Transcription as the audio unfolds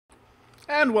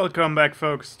And welcome back,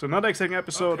 folks, to another exciting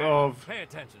episode of Pay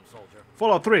attention, soldier.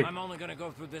 Fallout 3. I'm only gonna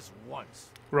go through this once.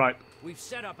 Right. We've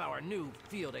set up our new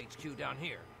field HQ down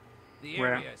here. The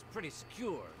Where? area is pretty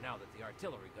secure now that the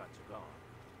artillery guns are gone.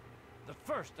 The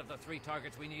first of the 3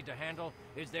 targets we need to handle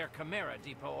is their Chimera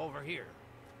depot over here.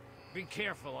 Be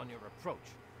careful on your approach.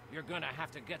 You're gonna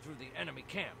have to get through the enemy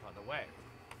camp on the way.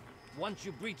 Once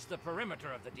you breach the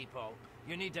perimeter of the depot,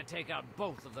 you need to take out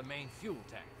both of the main fuel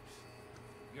tanks.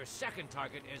 Your second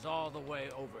target is all the way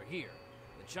over here.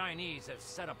 The Chinese have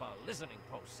set up a listening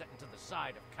post set into the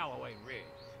side of Callaway Ridge.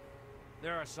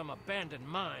 There are some abandoned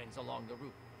mines along the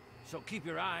route, so keep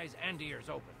your eyes and ears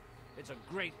open. It's a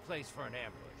great place for an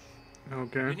ambush.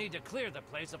 Okay. You need to clear the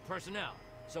place of personnel,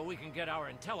 so we can get our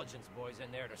intelligence boys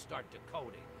in there to start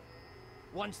decoding.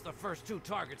 Once the first 2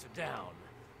 targets are down,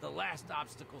 the last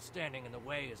obstacle standing in the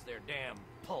way is their damn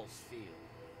pulse field.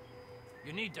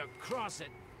 You need to cross it,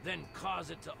 then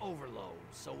cause it to overload,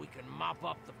 so we can mop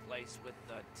up the place with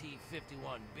the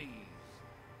T-51Bs.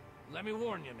 Let me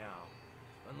warn you now,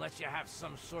 unless you have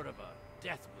some sort of a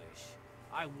death wish,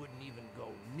 I wouldn't even go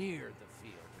near the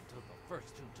field until the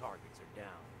first 2 targets are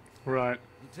down. Right.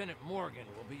 Lieutenant Morgan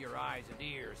will be your eyes and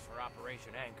ears for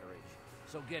Operation Anchorage,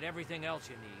 so get everything else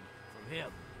you need from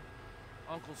him.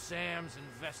 Uncle Sam's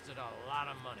invested a lot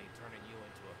of money turning you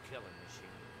into a killing machine.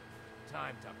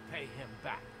 Time to pay him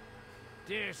back.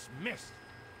 Dismissed.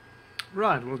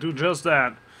 Right, we'll do just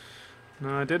that.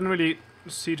 No, I didn't really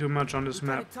see too much on this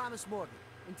map. Lieutenant Thomas Morgan,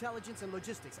 Intelligence and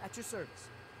Logistics, at your service.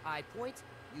 I point,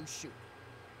 you shoot.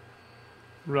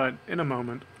 Right, in a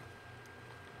moment.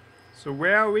 So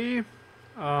where are we?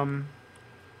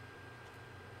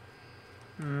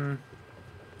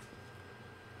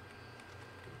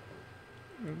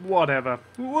 Whatever.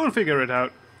 We'll figure it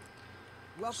out.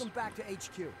 Welcome back to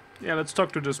HQ. Yeah, let's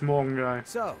talk to this Morgan guy.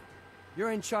 So,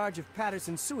 you're in charge of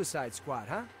Patterson's suicide squad,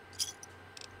 huh?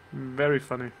 Very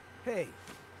funny. Hey,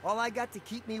 all I got to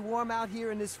keep me warm out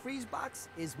here in this freeze box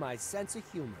is my sense of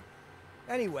humor.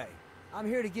 Anyway, I'm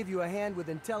here to give you a hand with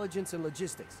intelligence and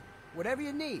logistics. Whatever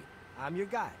you need, I'm your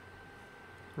guy.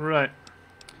 Right.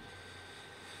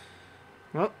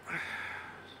 Well,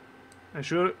 I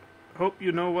sure hope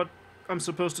you know what I'm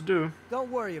supposed to do. Don't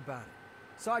worry about it.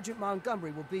 Sergeant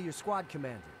Montgomery will be your squad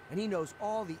commander, and he knows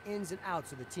all the ins and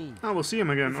outs of the team. Oh, we'll see him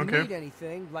again, If you okay. need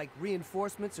anything, like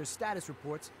reinforcements or status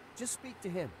reports, just speak to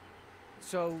him.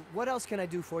 So, what else can I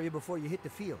do for you before you hit the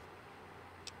field?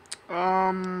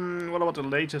 What about the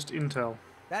latest intel?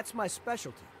 That's my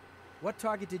specialty. What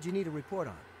target did you need a report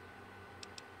on?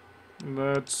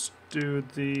 Let's do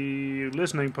the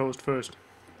listening post first.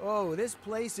 Oh, this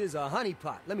place is a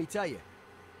honeypot, let me tell you.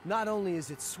 Not only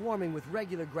is it swarming with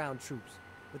regular ground troops,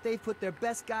 but they've put their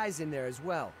best guys in there as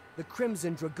well, the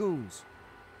Crimson Dragoons.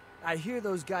 I hear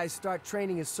those guys start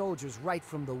training as soldiers right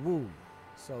from the womb,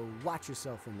 so watch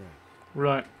yourself in there.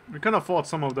 Right. We kind of fought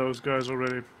some of those guys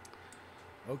already.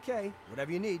 Okay,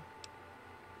 whatever you need.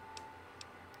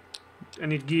 I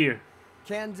need gear.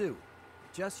 Can do.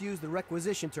 Just use the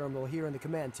requisition terminal here in the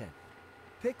command tent.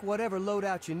 Pick whatever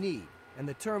loadout you need, and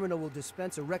the terminal will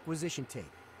dispense a requisition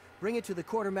tape. Bring it to the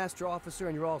quartermaster officer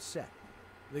and you're all set.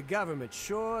 The government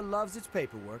sure loves its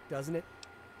paperwork, doesn't it?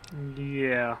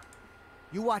 Yeah.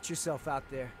 You watch yourself out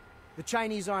there. The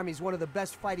Chinese army's one of the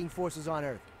best fighting forces on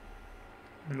Earth.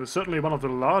 And it's certainly one of the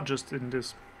largest in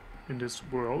this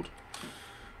world.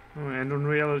 Oh, and in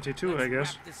reality too, I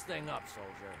guess. Wrap this thing up,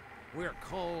 soldier. We're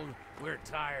cold, we're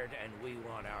tired, and we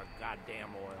want our goddamn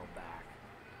oil back.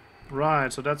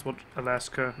 Right, so that's what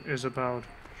Alaska is about.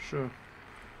 Sure.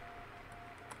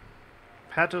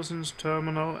 Patterson's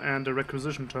terminal and the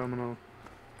requisition terminal.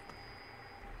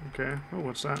 Okay. Oh,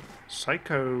 what's that?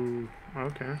 Psycho.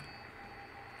 Okay.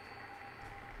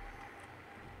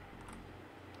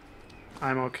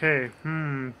 I'm okay.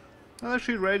 That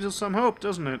actually raises some hope,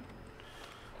 doesn't it?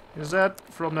 Is that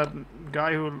from that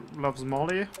guy who loves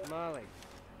Molly? Molly,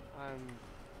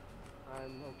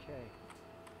 I'm okay.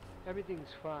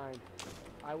 Everything's fine.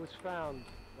 I was found,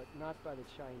 but not by the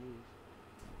Chinese.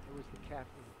 It was the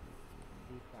captain.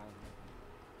 He found me.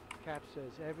 Cap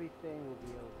says everything will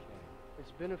be okay.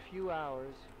 It's been a few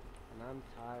hours, and I'm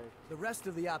tired. The rest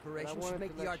of the operation wanted should to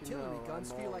make the let you artillery know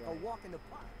guns I'm feel all like a right. walk in the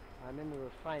park. I'm in the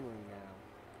refinery now,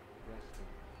 resting.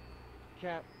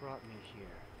 Cap brought me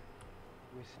here.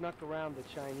 We snuck around the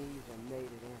Chinese and made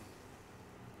it in.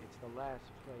 It's the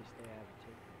last place they ever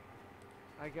took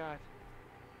me.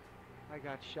 I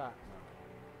got shot,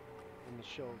 Molly, in the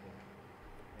shoulder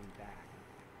and back.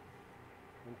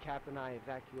 When Cap and I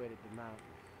evacuated the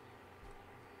mountain.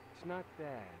 It's not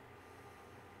bad.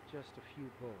 Just a few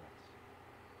bullets.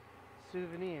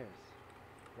 Souvenirs,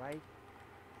 right?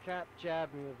 Cap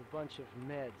jabbed me with a bunch of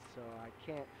meds, so I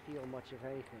can't feel much of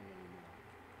anything anymore.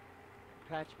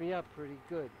 Patched me up pretty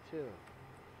good, too.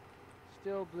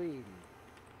 Still bleeding,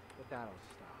 but that'll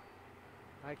stop.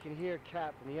 I can hear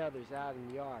Cap and the others out in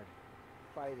the yard,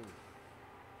 fighting.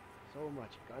 So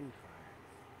much gunfire.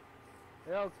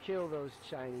 They'll kill those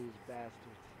Chinese bastards.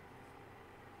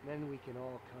 Then we can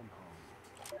all come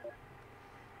home.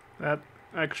 That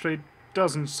actually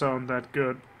doesn't sound that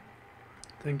good.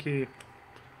 I think he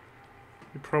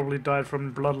probably died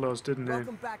from blood loss, didn't he?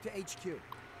 Welcome back to HQ.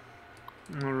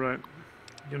 Alright.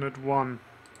 Unit 1.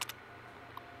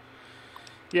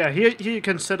 Yeah, here you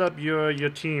can set up your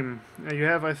team. You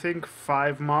have, I think,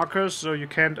 5 markers, so you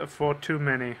can't afford too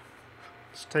many.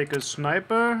 Let's take a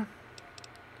sniper.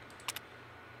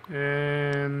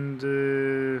 And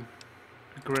a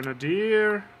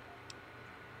grenadier.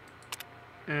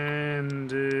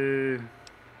 And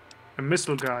a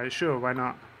missile guy. Sure, why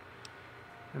not?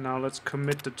 And now let's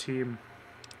commit the team.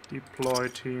 Deploy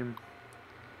team.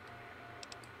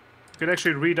 You can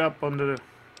actually read up on the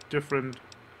different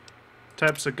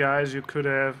types of guys you could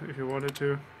have if you wanted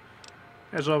to.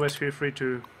 As always, feel free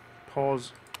to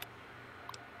pause.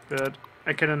 But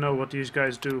I kinda know what these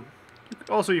guys do.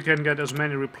 Also, you can get as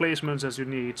many replacements as you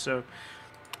need, so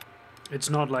it's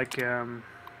not like yeah,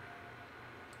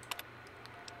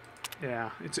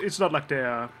 it's not like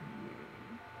they're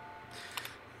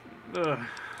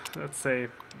let's say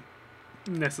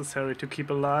necessary to keep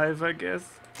alive, I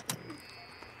guess.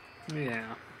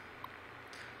 Yeah.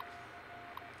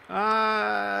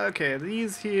 Okay,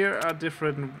 these here are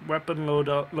different weapon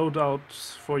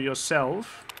loadouts for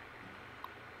yourself.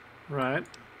 Right.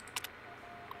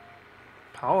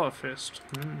 Power fist.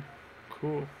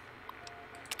 Cool.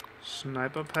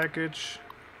 Sniper package.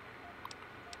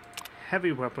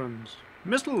 Heavy weapons.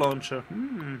 Missile launcher.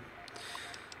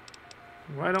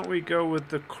 Why don't we go with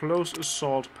the close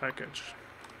assault package?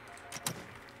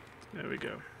 There we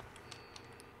go.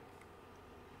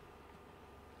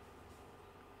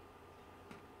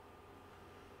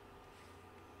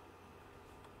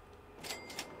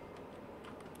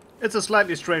 It's a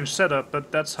slightly strange setup,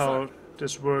 but that's how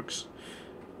this works.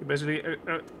 You basically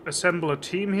assemble a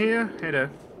team here. Hey there.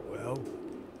 Well,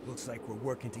 looks like we're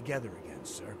working together again,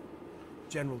 sir.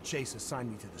 General Chase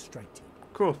assigned me to the strike team.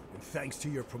 Cool. And thanks to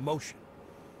your promotion,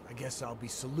 I guess I'll be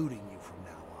saluting you from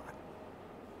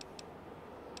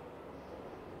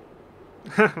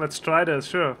now on. Let's try this,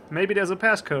 sure. Maybe there's a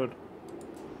passcode.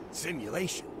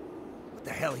 Simulation? What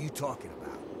the hell are you talking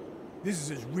about? This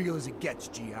is as real as it gets,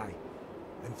 G.I.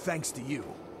 And thanks to you,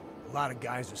 a lot of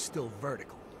guys are still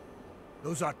vertical.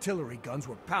 Those artillery guns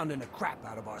were pounding the crap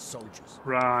out of our soldiers.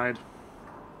 Right.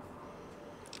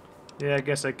 Yeah, I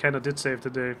guess I kinda did save the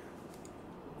day.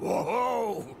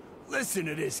 Whoa! Listen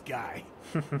to this guy.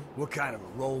 What kind of a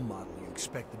role model you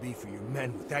expect to be for your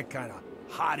men with that kind of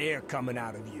hot air coming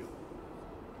out of you?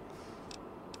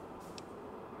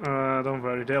 Don't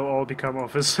worry, they'll all become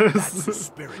officers. That's the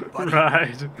spirit, buddy.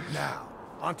 Right. Now,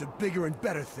 on to bigger and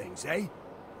better things, eh?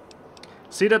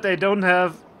 See that they don't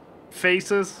have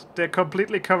faces? They're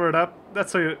completely covered up.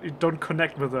 That's so you don't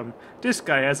connect with them. This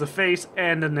guy has a face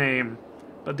and a name.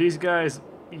 But these guys,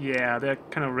 yeah, they're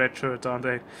kind of red shirts, aren't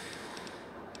they?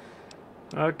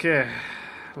 Okay,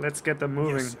 let's get them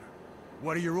moving. Yes, sir.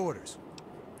 What are your orders?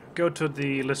 Go to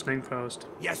the listening post.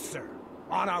 Yes, sir.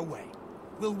 On our way.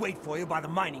 We'll wait for you by the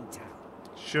mining town.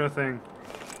 Sure thing.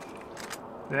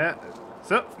 Yeah,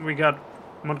 so we got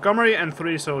Montgomery and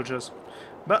 3 soldiers.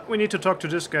 But we need to talk to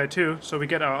this guy too, so we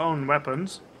get our own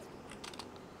weapons.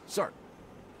 Sir.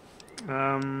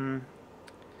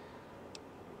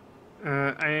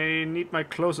 I need my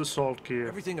close assault gear.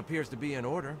 Everything appears to be in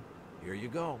order. Here you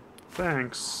go.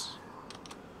 Thanks.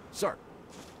 Sir.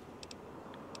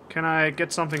 Can I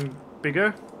get something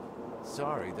bigger?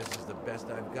 Sorry, this is the best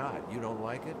I've got. You don't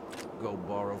like it? Go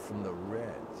borrow from the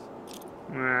Reds.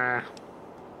 Nah.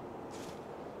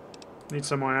 Need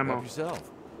some more ammo. Help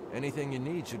yourself. Anything you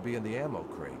need should be in the ammo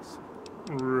crates.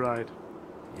 Right.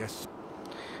 Yes.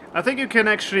 I think you can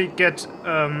actually get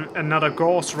another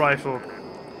Gauss rifle.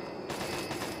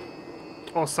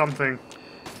 Or something.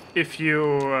 If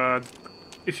you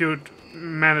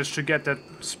manage to get that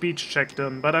speech check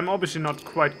done. But I'm obviously not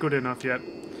quite good enough yet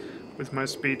with my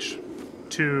speech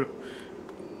to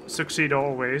succeed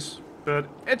always. But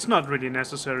it's not really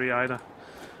necessary either.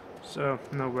 So,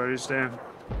 no worries there.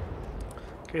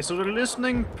 Okay, so the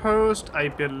listening post, I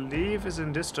believe, is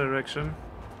in this direction.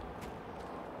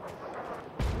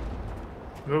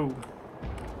 Whoa.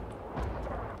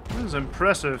 This is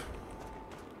impressive.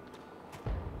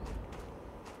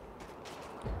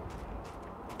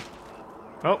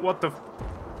 Oh, what the...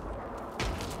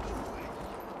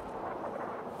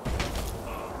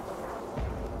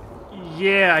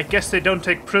 Yeah, I guess they don't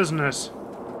take prisoners.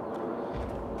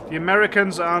 The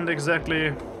Americans aren't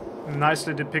exactly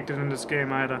nicely depicted in this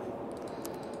game either.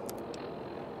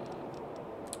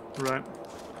 Right.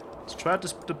 Let's try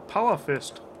this, the power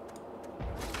fist.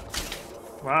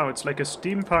 Wow, it's like a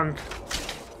steampunk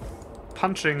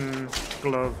punching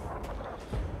glove.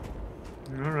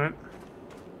 Alright.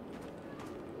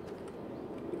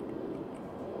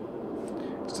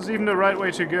 Is this even the right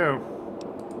way to go?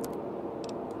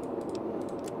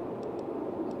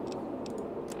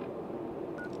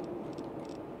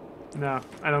 No,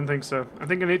 I don't think so. I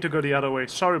think I need to go the other way.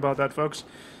 Sorry about that, folks.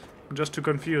 I'm just too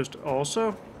confused.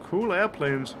 Also, cool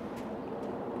airplanes.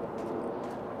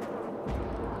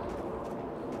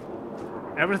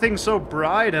 Everything's so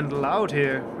bright and loud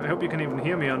here. I hope you can even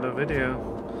hear me on the video.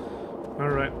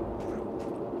 Alright.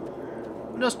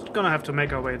 I'm just gonna have to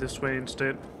make our way this way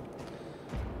instead.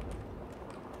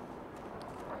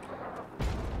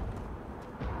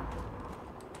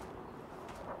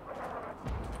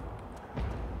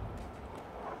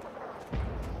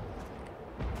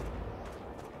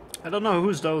 I don't know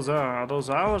whose those are. Are those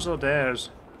ours or theirs?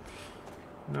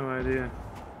 No idea.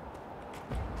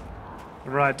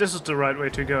 Right, this is the right way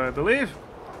to go, I believe.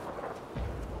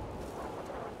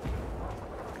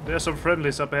 There's some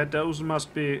friendlies up ahead. Those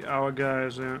must be our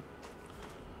guys, yeah.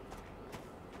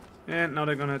 And now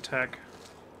they're gonna attack.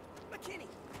 McKinney!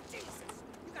 Jesus!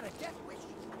 You got a death wish!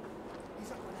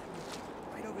 He's up on that roof,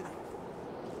 right over there.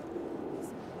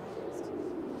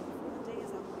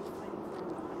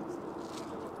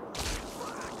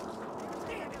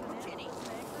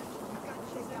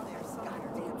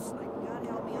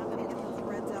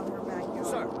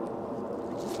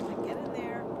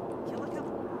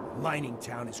 Mining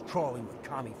town is crawling with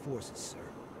commie forces, sir.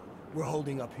 We're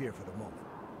holding up here for the moment.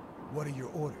 What are your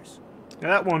orders? Yeah,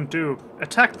 that won't do.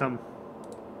 Attack them.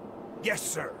 Yes,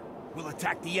 sir. We'll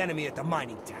attack the enemy at the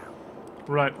mining town.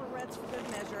 Right.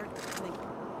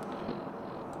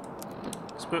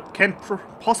 This can't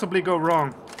possibly go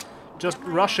wrong. Just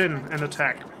rush in and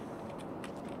attack.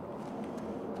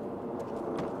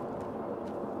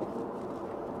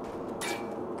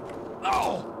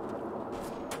 Oh!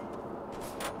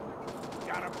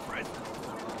 Got a present.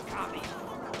 Commie.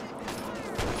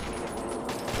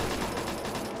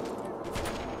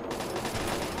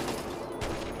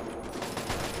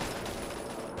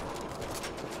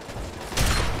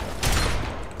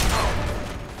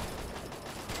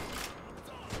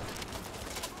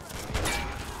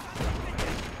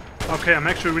 Okay, I'm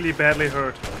actually really badly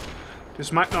hurt.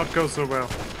 This might not go so well.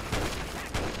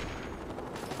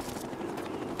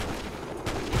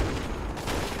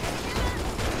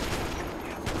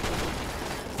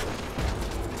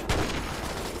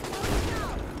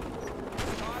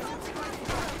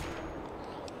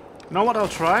 You know what I'll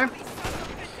try?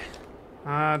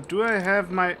 Do I have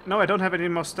my... No, I don't have any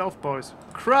more stealth boys.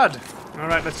 Crud!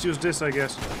 Alright, let's use this, I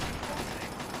guess.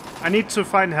 I need to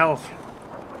find health.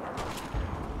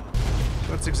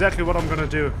 That's exactly what I'm gonna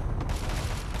do.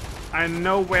 I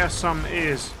know where some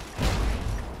is.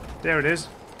 There it is.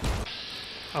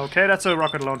 Okay, that's a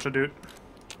rocket launcher, dude.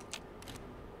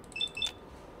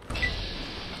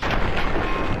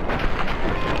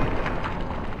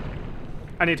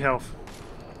 I need health.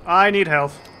 I need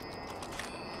health.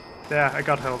 There, I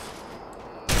got health.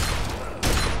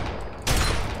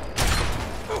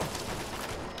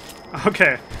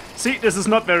 Okay. See, this is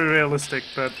not very realistic,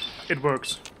 but it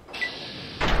works.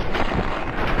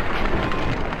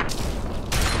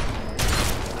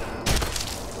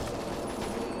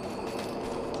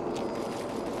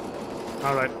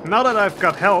 Alright, now that I've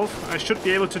got health, I should be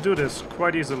able to do this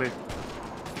quite easily.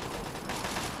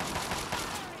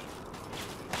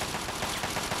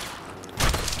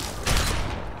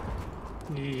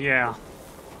 Yeah.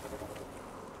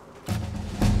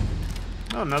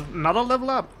 Oh, another level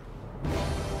up.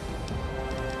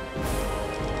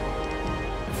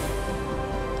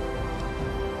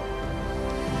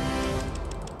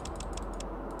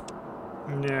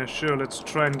 Yeah, sure, let's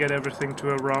try and get everything to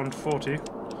around 40.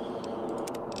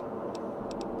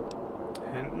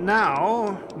 And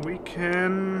now we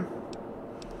can...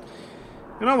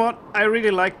 You know what? I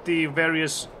really like the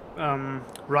various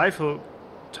rifle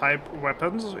type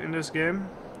weapons in this game.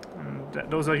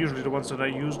 And those are usually the ones that I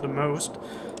use the most.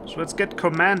 So let's get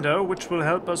Commando, which will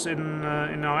help us in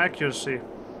our accuracy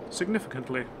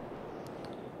significantly.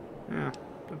 Yeah,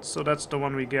 so that's the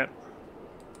one we get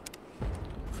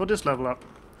for this level up.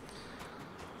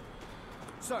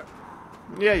 Sir.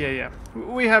 Yeah.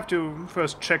 We have to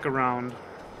first check around,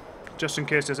 just in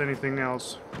case there's anything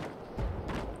else.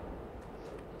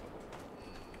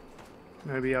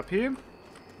 Maybe up here?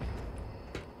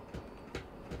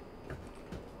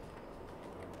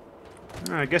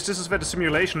 I guess this is where the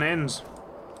simulation ends.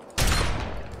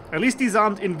 At least these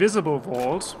aren't invisible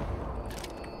walls.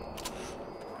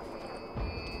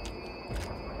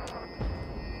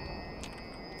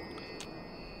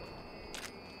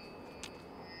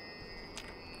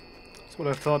 That's what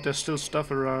I thought. There's still stuff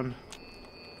around.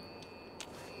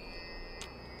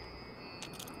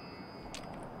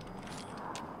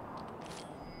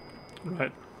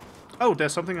 Right. Oh,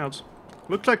 there's something else.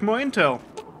 Looks like more intel.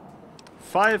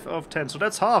 5 of 10. So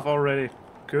that's half already.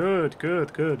 Good,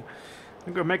 good, good. I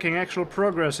think we're making actual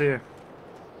progress here.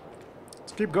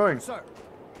 Let's keep going. Sir.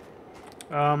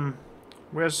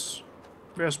 Where's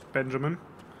Benjamin?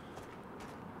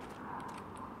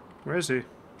 Where is he?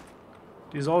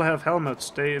 These all have helmets.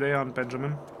 They aren't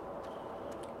Benjamin.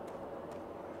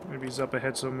 Maybe he's up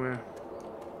ahead somewhere.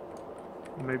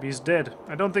 Or maybe he's dead.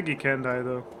 I don't think he can die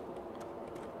though.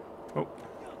 Oh.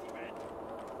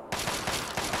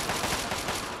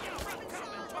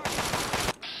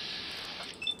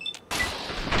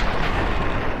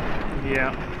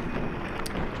 Yeah.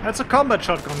 That's a combat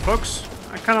shotgun, folks.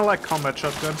 I kind of like combat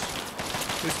shotguns.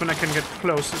 At least when I can get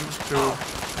close into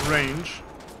range.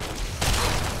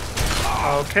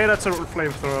 Okay, that's a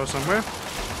flamethrower somewhere.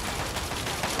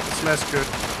 It's less good.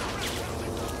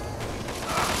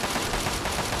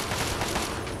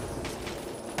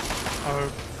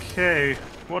 Okay,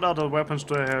 what other weapons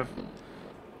do I have?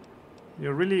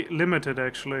 You're really limited,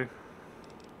 actually.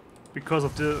 Because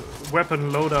of the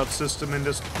weapon loadout system in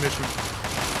this mission.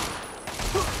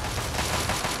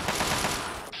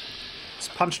 Let's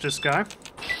punch this guy.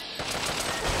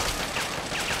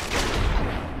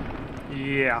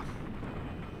 Yeah.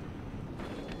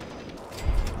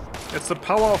 It's the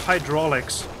power of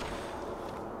hydraulics.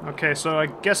 Okay, so I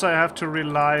guess I have to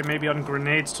rely maybe on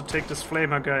grenades to take this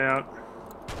flamer guy out.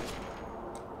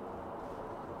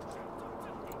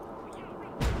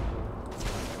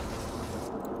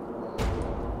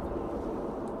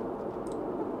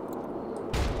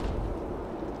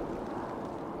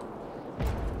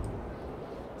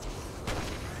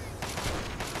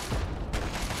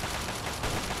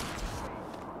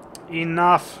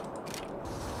 Enough.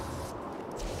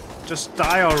 Just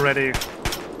die already.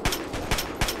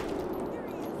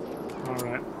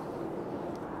 Alright.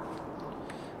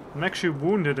 I'm actually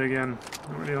wounded again.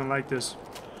 I really don't like this.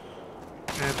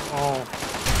 At all.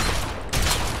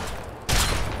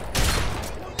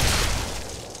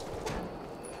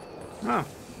 Oh.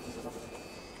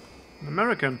 An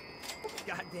American.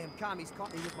 Goddamn commies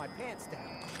caught me with my pants down.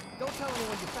 Don't tell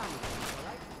anyone you found me,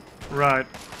 alright? Right.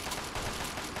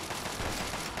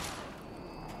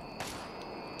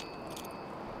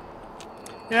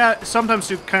 Yeah, sometimes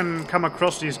you can come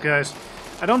across these guys.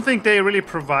 I don't think they really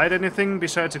provide anything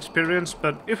besides experience,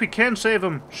 but if we can save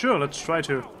them, sure, let's try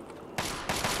to.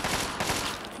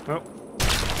 Oh.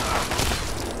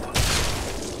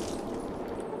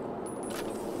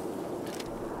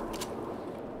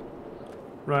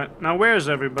 Right, now where is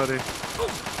everybody? Oh.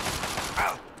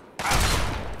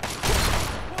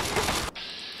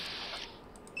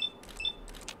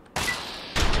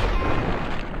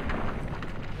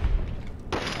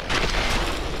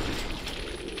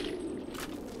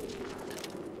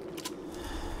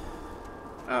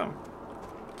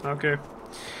 Okay.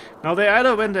 Now they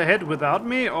either went ahead without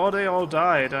me or they all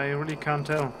died. I really can't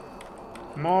tell.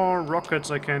 More rockets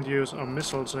I can't use, or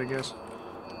missiles I guess.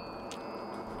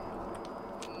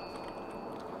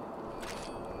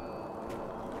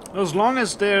 As long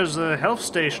as there's a health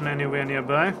station anywhere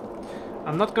nearby,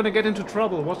 I'm not gonna get into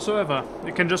trouble whatsoever.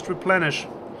 You can just replenish.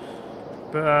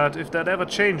 But if that ever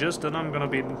changes, then I'm gonna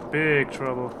be in big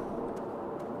trouble.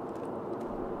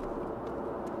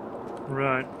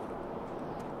 Right.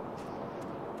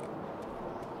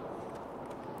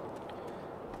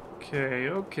 Okay,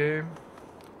 okay.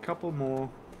 Couple more.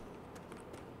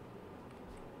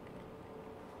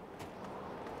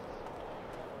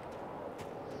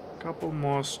 Couple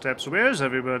more steps. Where is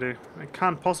everybody? I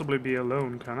can't possibly be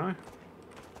alone, can I?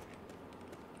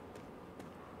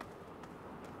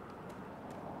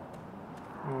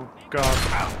 Oh, God.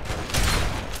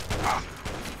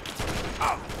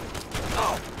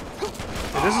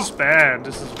 Yeah, this is bad.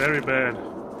 This is very bad.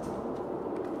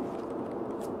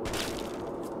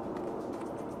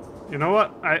 You know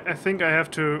what? I think I have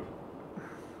to...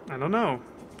 I don't know.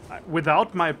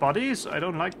 Without my bodies, I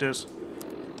don't like this.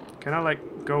 Can I, like,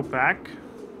 go back?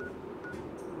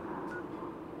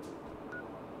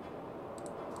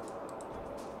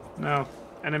 No.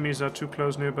 Enemies are too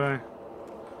close nearby.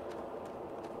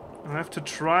 I have to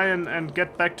try and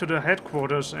get back to the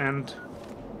headquarters and...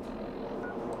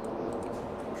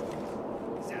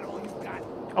 Is that all you got?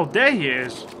 Oh, there he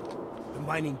is! The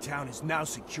mining town is now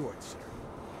secured, sir.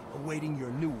 Awaiting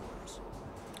your new orders.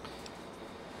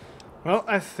 Well,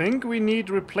 I think we need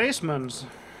replacements.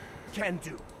 Can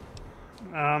do.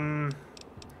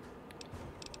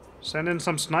 Send in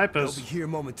some They'll snipers be here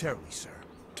momentarily, sir.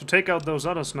 to take out those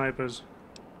other snipers.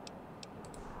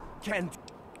 Can do.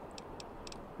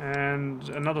 And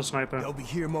another sniper. They'll be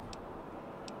here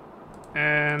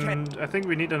And I think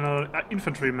we need another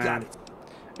infantryman. Got it.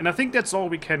 And I think that's all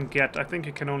we can get. I think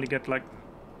you can only get like...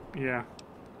 Yeah.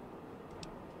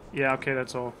 Yeah, okay,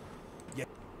 that's all. Yeah.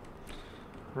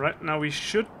 Right, now we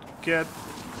should get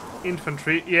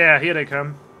infantry. Yeah, here they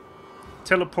come.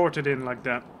 Teleported in like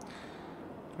that.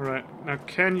 Right, now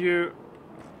can you...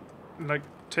 like,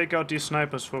 take out these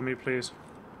snipers for me, please?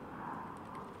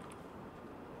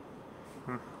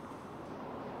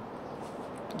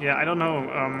 Yeah, I don't know,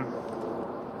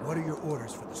 What are your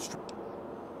orders for the strike?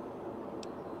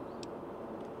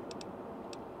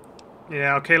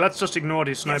 Yeah, okay, let's just ignore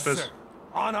these snipers. Yes, sir.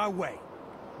 On our way.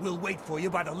 We'll wait for you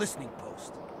by the listening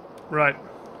post. Right.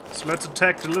 So let's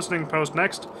attack the listening post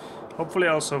next. Hopefully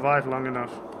I'll survive long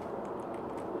enough.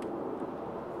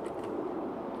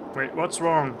 Wait, what's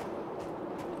wrong?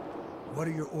 What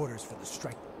are your orders for the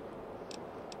strike?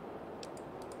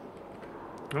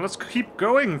 Well, let's keep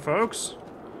going, folks.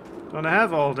 Don't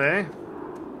have all day.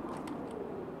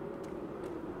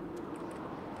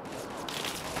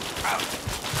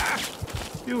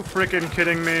 You freaking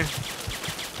kidding me?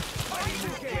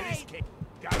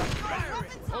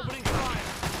 Opening fire!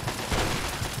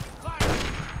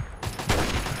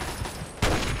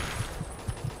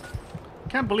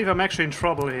 Can't believe I'm actually in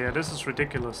trouble here. This is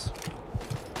ridiculous.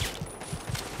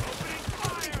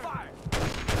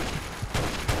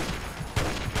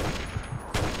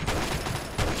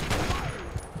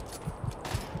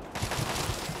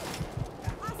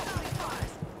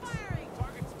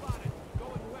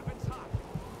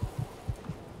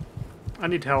 I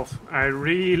need health. I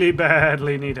really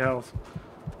badly need health.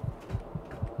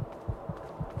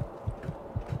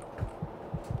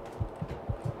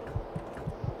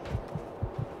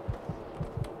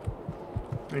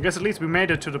 I guess at least we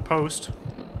made it to the post.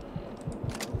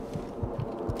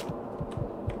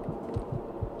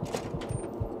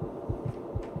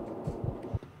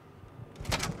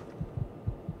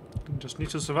 Just need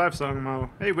to survive somehow.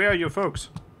 Hey, where are your folks?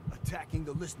 Attacking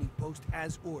the listening post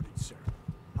as ordered, sir.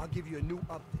 I'll give you a new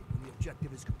update when the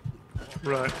objective is complete.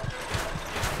 Right.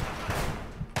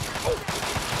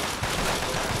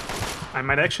 I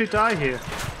might actually die here.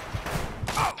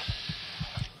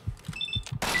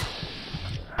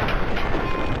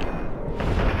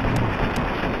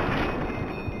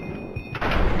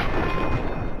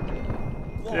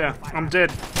 Yeah, I'm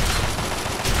dead.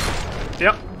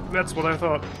 Yep, that's what I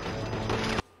thought.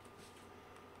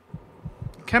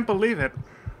 Can't believe it.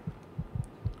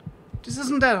 This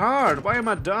isn't that hard. Why am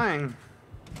I dying?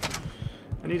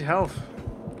 I need health.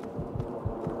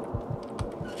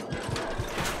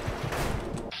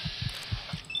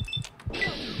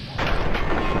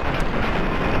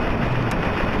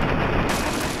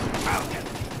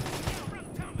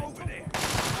 Over there.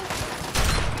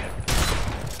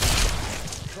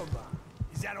 Come on.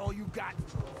 Is that all you got?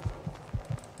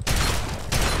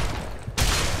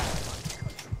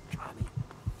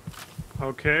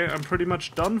 Okay, I'm pretty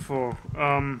much done for.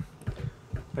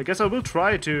 I guess I will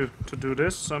try to do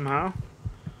this somehow.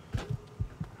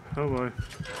 Oh boy.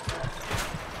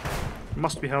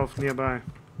 Must be health nearby.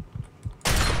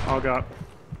 Oh god.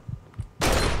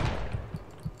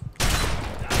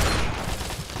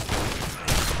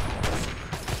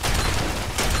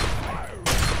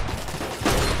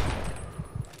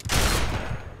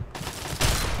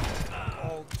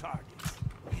 All targets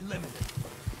eliminated.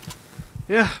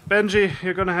 Yeah, Benji,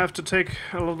 you're gonna have to take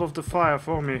a lot of the fire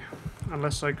for me.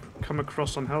 Unless I come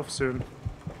across some health soon.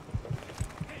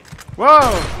 Whoa!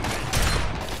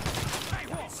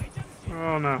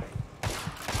 Oh no.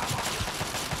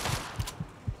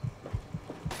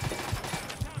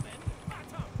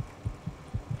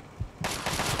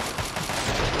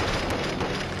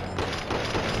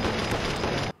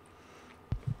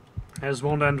 This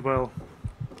won't end well.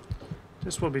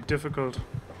 This will be difficult.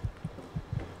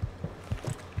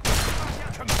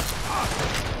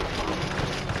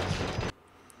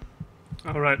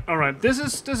 Alright. This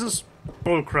is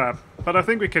bullcrap, but I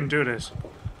think we can do this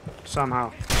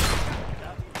somehow.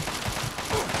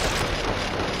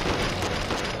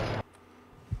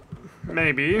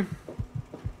 Maybe.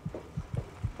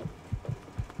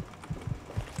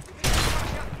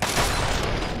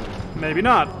 Maybe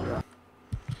not.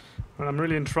 But I'm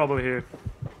really in trouble here.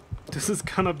 This is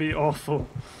gonna be awful.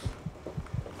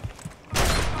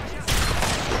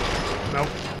 Nope.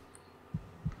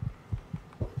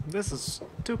 This is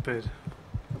stupid.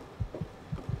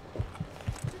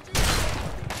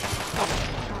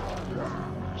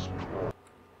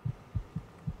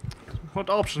 What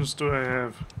options do I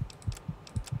have?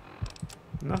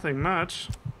 Nothing much.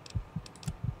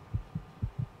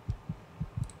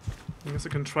 I guess I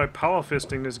can try power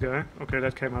fisting this guy. Okay,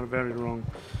 that came out very wrong.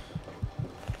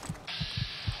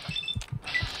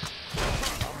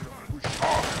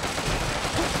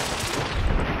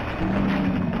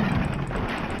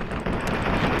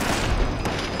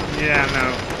 Yeah, no.